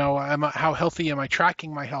 How healthy am I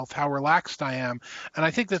tracking my health? How relaxed I am? And I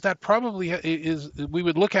think that probably is we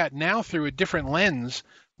would look at now through a different lens.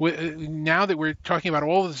 Now that we're talking about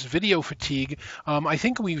all this video fatigue, I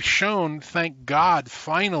think we've shown, thank God,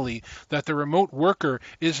 finally, that the remote worker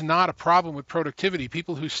is not a problem with productivity.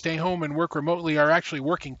 People who stay home and work remotely are actually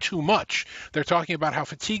working too much. They're talking about how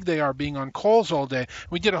fatigued they are being on calls all day.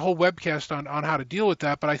 We did a whole webcast on how to deal with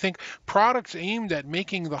that, but I think products aimed at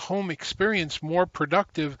making the home experience more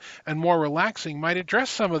productive and more relaxing might address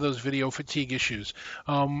some of those video fatigue issues.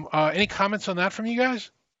 Any comments on that from you guys?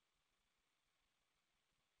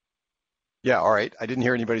 Yeah, all right. I didn't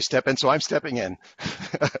hear anybody step in, so I'm stepping in.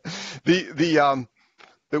 When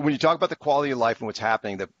you talk about the quality of life and what's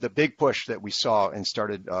happening, the big push that we saw and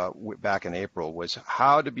started back in April was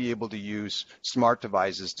how to be able to use smart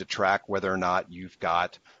devices to track whether or not you've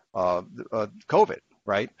got COVID,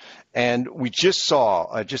 right? And we just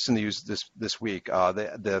saw, just in the news this week,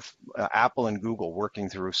 the Apple and Google working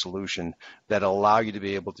through a solution that allow you to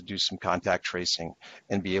be able to do some contact tracing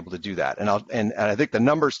and be able to do that. And I think the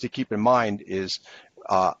numbers to keep in mind is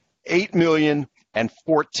 8 million and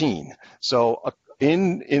 14. So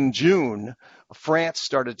in June, France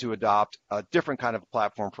started to adopt a different kind of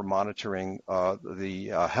platform for monitoring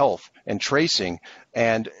the health and tracing,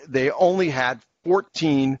 and they only had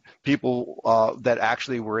 14 people that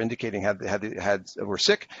actually were indicating were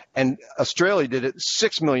sick, and Australia did it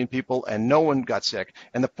 6 million people, and no one got sick.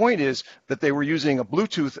 And the point is that they were using a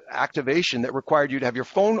Bluetooth activation that required you to have your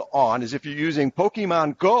phone on as if you're using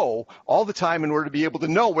Pokemon Go all the time in order to be able to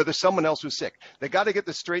know whether someone else was sick. They got to get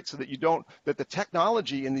this straight so that that the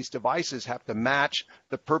technology in these devices have to match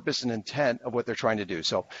the purpose and intent of what they're trying to do.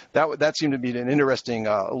 So that seemed to be an interesting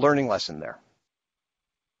learning lesson there.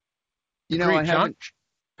 You know,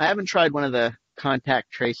 I haven't tried one of the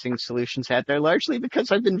contact tracing solutions out there, largely because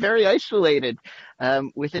I've been very isolated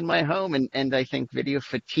within my home. And I think video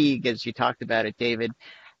fatigue, as you talked about it, David,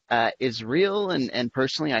 is real. And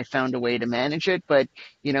personally, I found a way to manage it. But,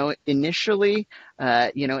 you know, initially,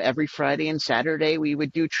 every Friday and Saturday, we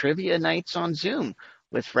would do trivia nights on Zoom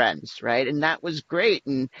with friends, right? And that was great.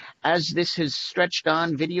 And as this has stretched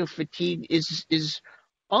on, video fatigue is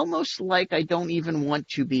almost like I don't even want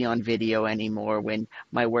to be on video anymore when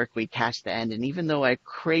my work week has to end. And even though I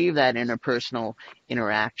crave that interpersonal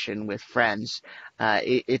interaction with friends,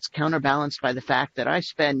 it's counterbalanced by the fact that I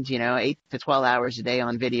spend, 8 to 12 hours a day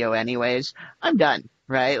on video anyways. I'm done,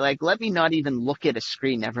 right? Like, let me not even look at a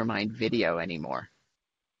screen, never mind video anymore.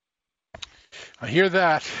 I hear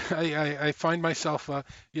that. I find myself,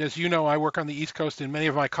 as you know, I work on the East Coast, and many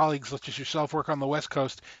of my colleagues, such as yourself, work on the West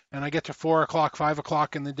Coast. And I get to 4 o'clock, 5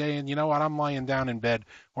 o'clock in the day, and you know what? I'm lying down in bed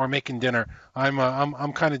or making dinner.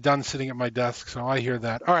 I'm kind of done sitting at my desk, so I hear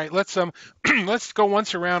that. All right, let's let's go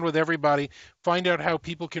once around with everybody, find out how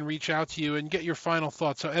people can reach out to you, and get your final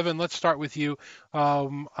thoughts. So, Evan, let's start with you.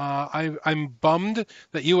 I'm bummed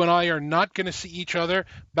that you and I are not going to see each other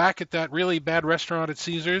back at that really bad restaurant at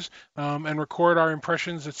Caesars and record our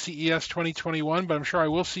impressions at CES 2021, but I'm sure I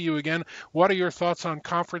will see you again. What are your thoughts on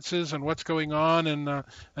conferences and what's going on,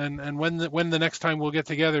 and when the next time we'll get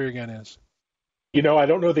together again is? You know, I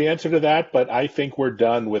don't know the answer to that, but I think we're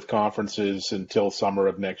done with conferences until summer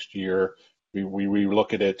of next year. We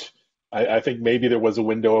look at it. I think maybe there was a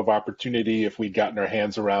window of opportunity if we'd gotten our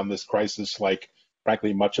hands around this crisis, like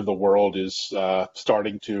frankly much of the world is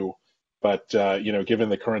starting to. But given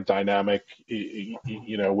the current dynamic,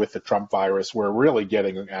 with the Trump virus, we're really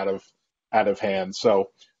getting out of hand. So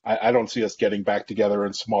I don't see us getting back together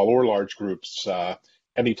in small or large groups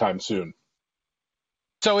anytime soon.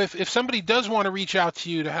 So if somebody does want to reach out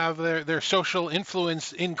to you to have their social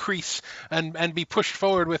influence increase and be pushed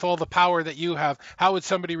forward with all the power that you have, how would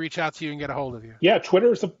somebody reach out to you and get a hold of you? Yeah,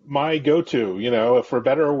 Twitter is my go-to. If for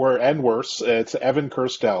better and worse, it's Evan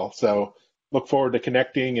Kirstel. So look forward to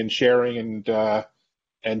connecting and sharing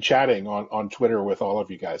and chatting on Twitter with all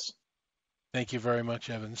of you guys. Thank you very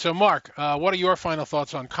much, Evan. So, Mark, what are your final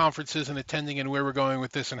thoughts on conferences and attending and where we're going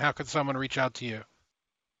with this, and how could someone reach out to you?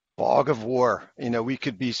 Fog of war. We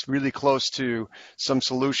could be really close to some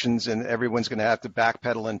solutions, and everyone's going to have to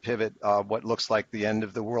backpedal and pivot. What looks like the end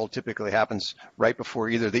of the world typically happens right before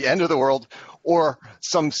either the end of the world or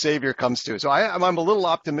some savior comes to. So I'm a little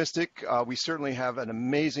optimistic. We certainly have an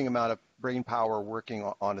amazing amount of brain power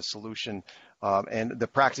working on a solution. And the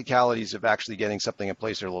practicalities of actually getting something in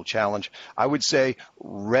place are a little challenge. I would say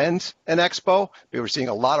rent an expo. We're seeing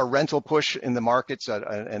a lot of rental push in the markets,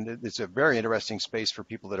 and it's a very interesting space for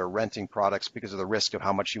people that are renting products because of the risk of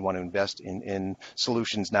how much you want to invest in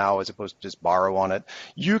solutions now as opposed to just borrow on it.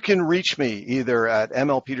 You can reach me either at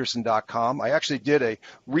mlpeterson.com. I actually did a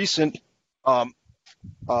recent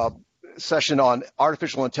session on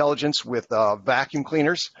artificial intelligence with vacuum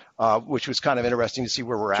cleaners, which was kind of interesting to see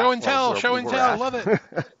where we're at. Show and tell, love it.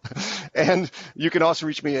 And you can also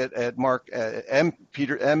reach me at Mark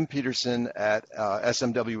Peterson at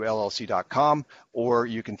smwllc.com, or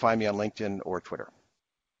you can find me on LinkedIn or Twitter.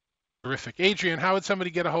 Terrific. Adrian, how would somebody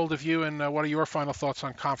get a hold of you, and what are your final thoughts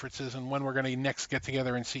on conferences and when we're going to next get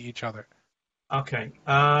together and see each other? Okay.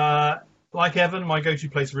 Like Evan, my go-to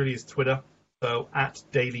place really is Twitter. So at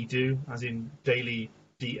Daily Do, as in Daily,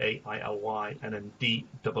 D-A-I-L-Y, and then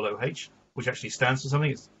D-O-O-H, which actually stands for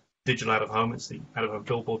something. It's digital out of home. It's the out of home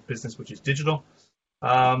billboard business, which is digital.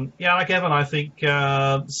 Like Evan, I think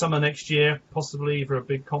summer next year, possibly for a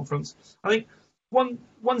big conference. I think one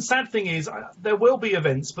sad thing is there will be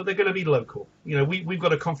events, but they're going to be local. We've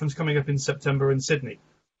got a conference coming up in September in Sydney.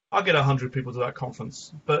 I'll get 100 people to that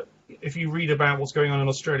conference. But if you read about what's going on in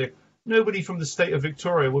Australia, nobody from the state of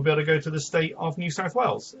Victoria will be able to go to the state of New South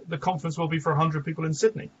Wales. The conference will be for 100 people in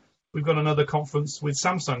Sydney. We've got another conference with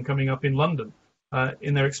Samsung coming up in London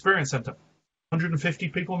in their experience centre. 150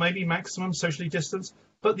 people maybe maximum, socially distanced.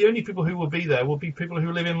 But the only people who will be there will be people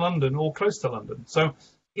who live in London or close to London. So,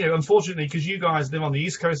 unfortunately, because you guys live on the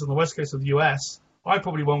East Coast and the West Coast of the US, I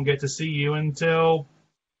probably won't get to see you until,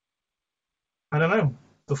 I don't know,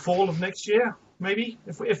 the fall of next year. maybe,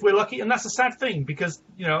 if we're lucky. And that's a sad thing because,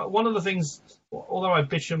 one of the things, although I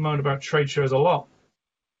bitch and moan about trade shows a lot,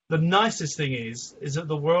 the nicest thing is that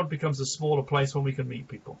the world becomes a smaller place when we can meet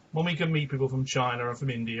people. When we can meet people from China and from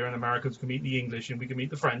India, and Americans can meet the English, and we can meet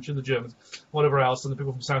the French and the Germans, whatever else, and the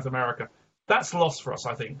people from South America. That's lost for us,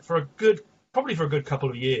 I think, probably for a good couple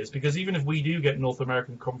of years, because even if we do get North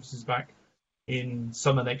American conferences back in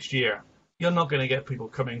summer next year, you're not going to get people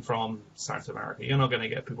coming from South America. You're not going to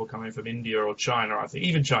get people coming from India or China, I think,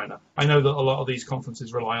 even China. I know that a lot of these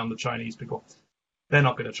conferences rely on the Chinese people. They're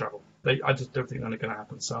not going to travel. I just don't think that's going to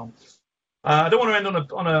happen. So I don't want to end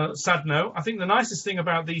on a sad note. I think the nicest thing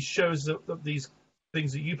about these shows, that these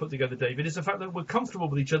things that you put together, David, is the fact that we're comfortable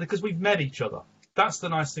with each other because we've met each other. That's the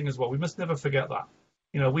nice thing as well. We must never forget that.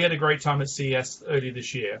 We had a great time at CES earlier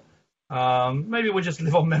this year. Maybe we'll just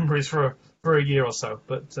live on memories for a year or so.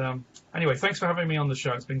 But anyway, thanks for having me on the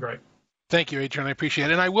show. It's been great. Thank you, Adrian. I appreciate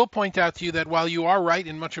it. And I will point out to you that while you are right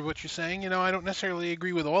in much of what you're saying, I don't necessarily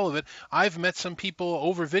agree with all of it. I've met some people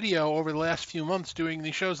over video over the last few months doing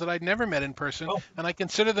these shows that I'd never met in person, and I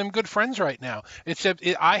consider them good friends right now. Except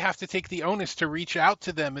I have to take the onus to reach out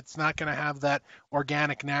to them. It's not going to have that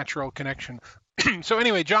organic, natural connection. So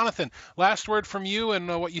anyway, Jonathan, last word from you and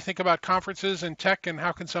what you think about conferences and tech, and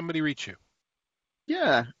how can somebody reach you?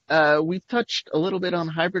 Yeah, we've touched a little bit on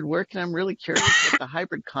hybrid work, and I'm really curious what the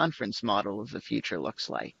hybrid conference model of the future looks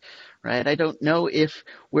like, right? I don't know if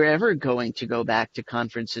we're ever going to go back to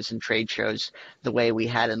conferences and trade shows the way we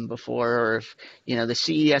had them before, or if, the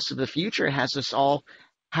CES of the future has us all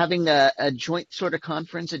having a joint sort of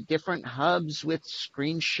conference at different hubs with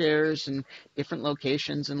screen shares and different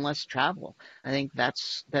locations and less travel. I think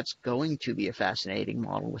that's going to be a fascinating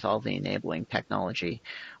model with all the enabling technology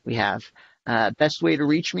we have. Best way to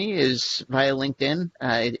reach me is via LinkedIn.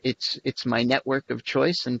 It's my network of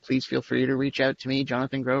choice, and please feel free to reach out to me,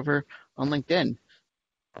 Jonathan Grover, on LinkedIn.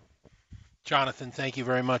 Jonathan, thank you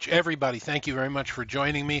very much. Everybody, thank you very much for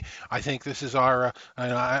joining me. I think this is our,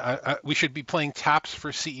 we should be playing taps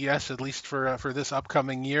for CES, at least for this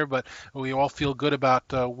upcoming year, but we all feel good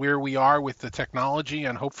about where we are with the technology,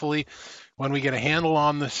 and hopefully when we get a handle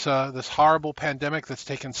on this horrible pandemic that's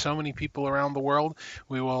taken so many people around the world,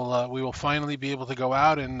 we will finally be able to go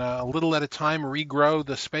out and a little at a time regrow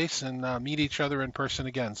the space and meet each other in person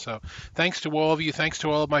again. So thanks to all of you. Thanks to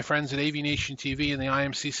all of my friends at AV Nation TV and the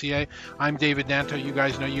IMCCA. I'm David Danto. You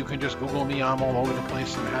guys know you can just Google me. I'm all over the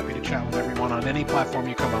place. I'm happy to chat with everyone on any platform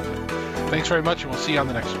you come up with. Thanks very much, and we'll see you on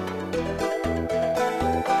the next one.